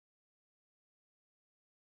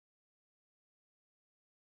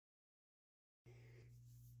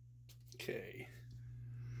Okay.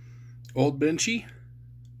 Old benchy,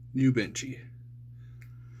 new benchy.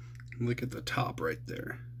 Look at the top right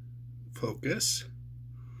there. Focus.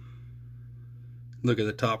 Look at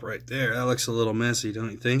the top right there. That looks a little messy,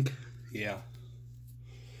 don't you think? Yeah.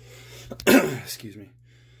 Excuse me.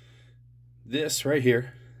 This right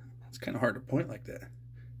here, it's kind of hard to point like that.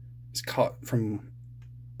 It's caught from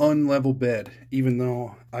unlevel bed, even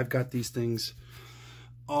though I've got these things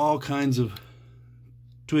all kinds of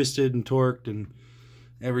twisted and torqued and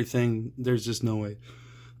everything. There's just no way.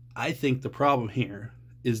 I think the problem here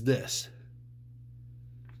is this.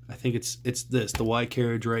 I think it's this, the Y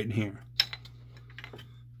carriage right in here.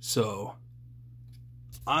 So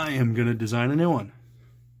I am gonna design a new one.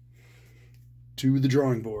 To the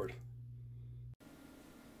drawing board.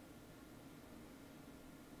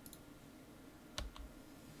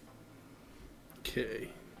 Okay.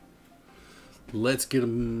 Let's get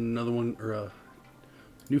another one, or a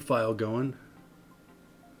new file going.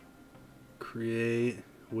 Create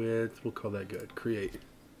with, we'll call that good. Create.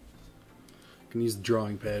 I can use the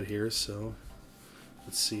drawing pad here, so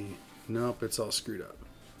let's see. Nope, it's all screwed up.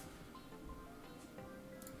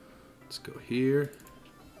 Let's go here.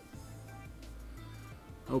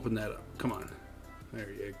 Open that up. Come on. There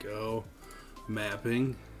you go.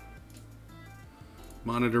 Mapping.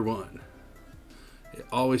 Monitor 1. It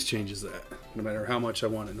always changes that, no matter how much I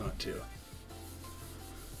want it not to.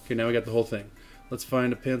 Okay, now we got the whole thing. Let's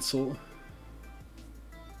find a pencil.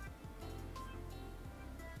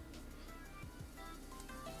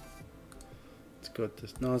 Let's go with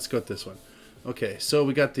this. No, let's go with this one. Okay, so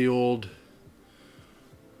we got the old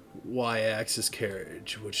Y-axis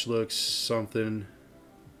carriage, which looks something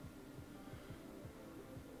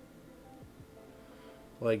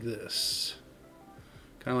like this.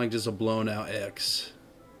 Kind of like just a blown out X.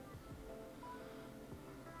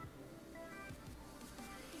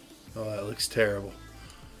 Oh, that looks terrible.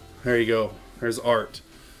 There you go. There's art.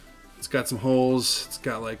 It's got some holes. It's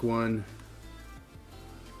got like one.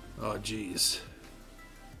 Oh, geez.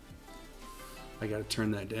 I gotta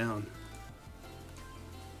turn that down.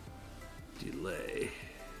 Delay.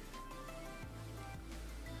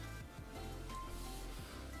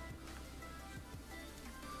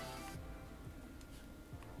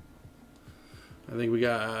 I think we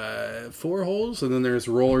got 4 holes, and then there's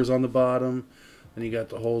rollers on the bottom, and you got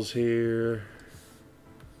the holes here.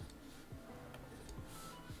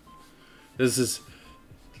 This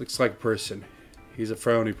looks like a person. He's a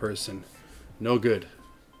frowny person. No good.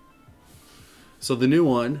 So the new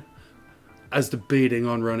one, I was debating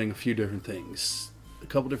on running a few different things. A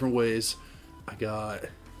couple different ways. I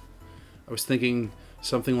was thinking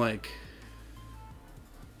something like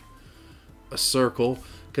a circle,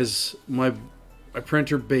 because my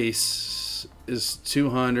printer base is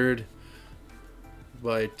 200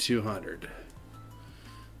 by 200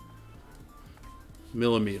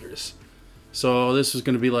 millimeters. So this was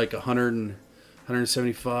going to be like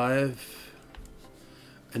 175,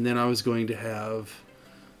 and then I was going to have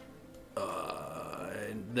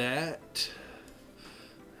that.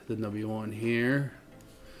 Then there'll be one here.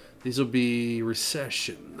 These will be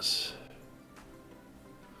recessions,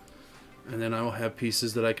 and then I will have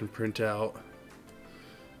pieces that I can print out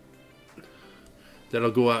that'll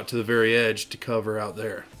go out to the very edge to cover out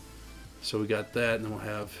there. So we got that, and then we'll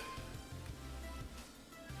have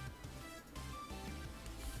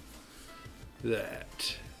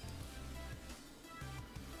that.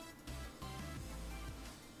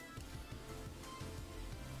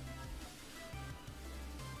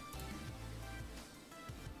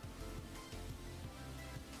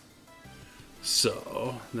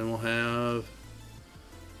 So then we'll have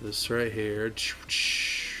this right here.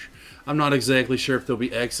 I'm not exactly sure if there'll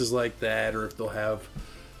be X's like that, or if they'll have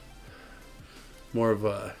more of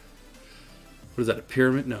a, what is that, a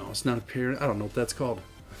pyramid? No, it's not a pyramid. I don't know what that's called.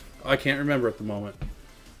 I can't remember at the moment.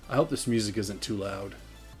 I hope this music isn't too loud.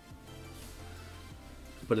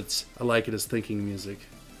 But I like it as thinking music.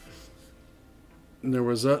 And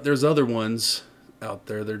there's other ones out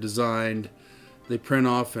there. They're designed, they print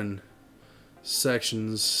off in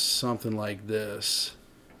sections, something like this.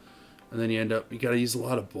 And then you gotta use a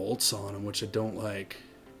lot of bolts on them, which I don't like.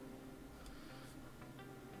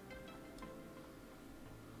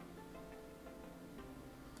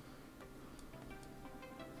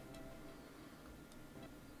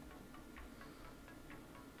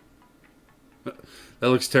 That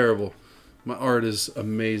looks terrible. My art is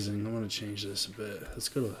amazing. I'm gonna change this a bit. Let's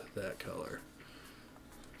go to that color.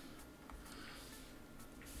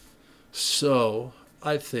 So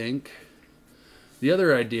I think the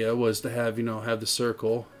other idea was to have, have the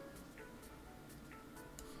circle.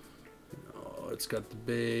 it's got the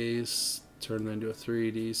base. Turn it into a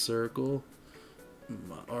 3D circle.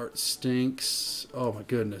 My art stinks. Oh my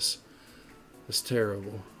goodness. It's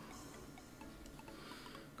terrible.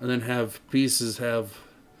 And then have pieces have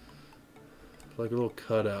like a little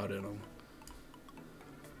cutout in them.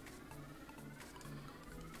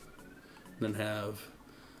 And then have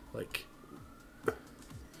like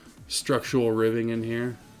structural ribbing in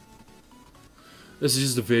here. This is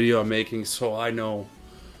just a video I'm making so I know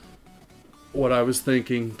what I was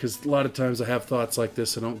thinking, because a lot of times I have thoughts like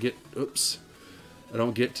this and I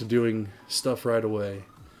don't get to doing stuff right away,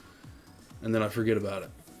 and then I forget about it.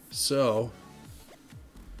 So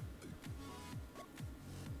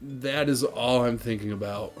that is all I'm thinking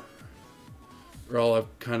about, or all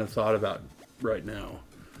I've kind of thought about right now.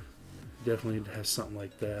 Definitely has something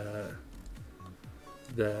like that.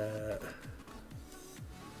 That.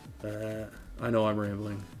 I know I'm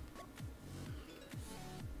rambling.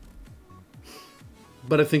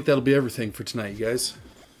 But I think that'll be everything for tonight, you guys.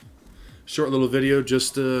 Short little video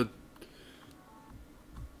just to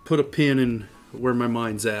put a pin in where my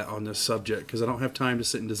mind's at on this subject, because I don't have time to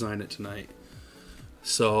sit and design it tonight.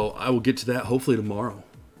 So I will get to that hopefully tomorrow.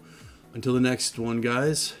 Until the next one,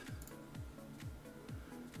 guys.